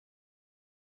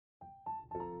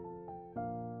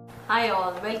Hi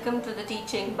all, welcome to the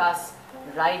teaching bus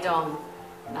ride on.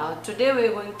 Now today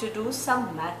we're going to do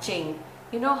some matching.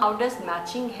 You know, how does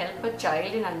matching help a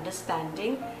child in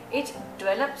understanding? It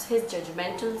develops his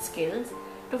judgmental skills.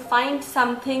 To find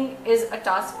something is a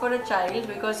task for a child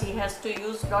because he has to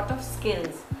use lot of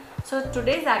skills. So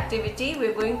today's activity,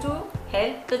 we're going to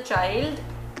help the child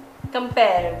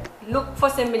compare, look for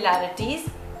similarities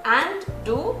and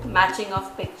do matching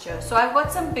of pictures. So I've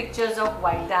got some pictures of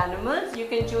wild animals. You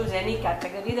can choose any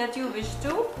category that you wish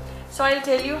to. So I'll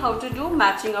tell you how to do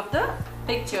matching of the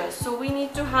pictures. So we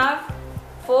need to have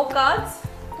 4 cards.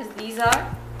 These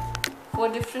are 4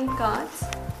 different cards.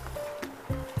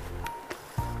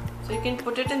 So you can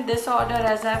put it in this order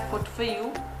as I have put for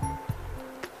you.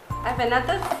 I have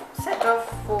another set of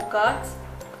 4 cards.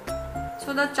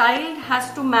 So the child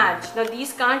has to match. Now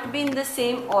these can't be in the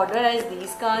same order as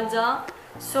these cards are.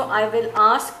 So I will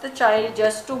ask the child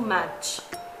just to match.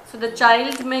 So the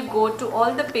child may go to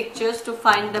all the pictures to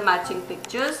find the matching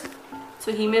pictures.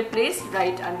 So he may place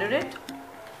right under it.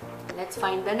 Let's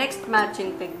find the next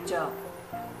matching picture.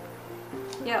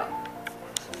 Here.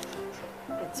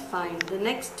 Let's find the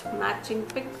next matching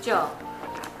picture.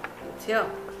 It's here.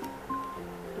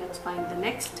 Let's find the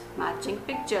next matching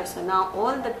picture. So now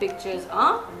all the pictures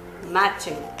are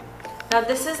matching. Now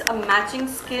this is a matching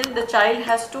skill. The child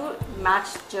has to match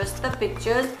just the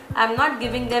pictures. I'm not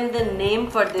giving them the name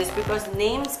for this because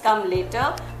names come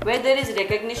later where there is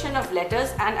recognition of letters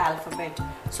and alphabet.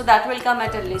 So that will come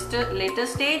at a later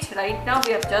stage. Right now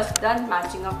we have just done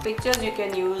matching of pictures. You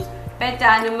can use pet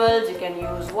animals, you can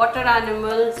use water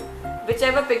animals.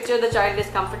 Whichever picture the child is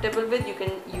comfortable with, you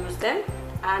can use them.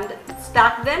 And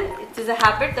stack them. It is a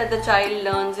habit that the child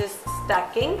learns, is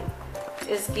stacking,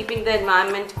 is keeping the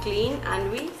environment clean,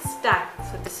 and we stack.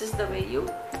 So this is the way you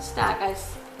stack. I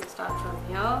start from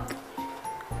here.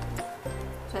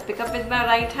 So I pick up with my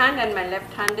right hand and my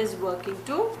left hand is working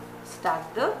to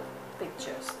stack the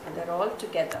pictures, and they're all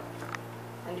together.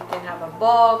 And you can have a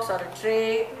box or a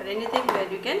tray or anything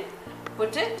where you can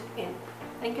put it in.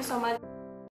 Thank you so much.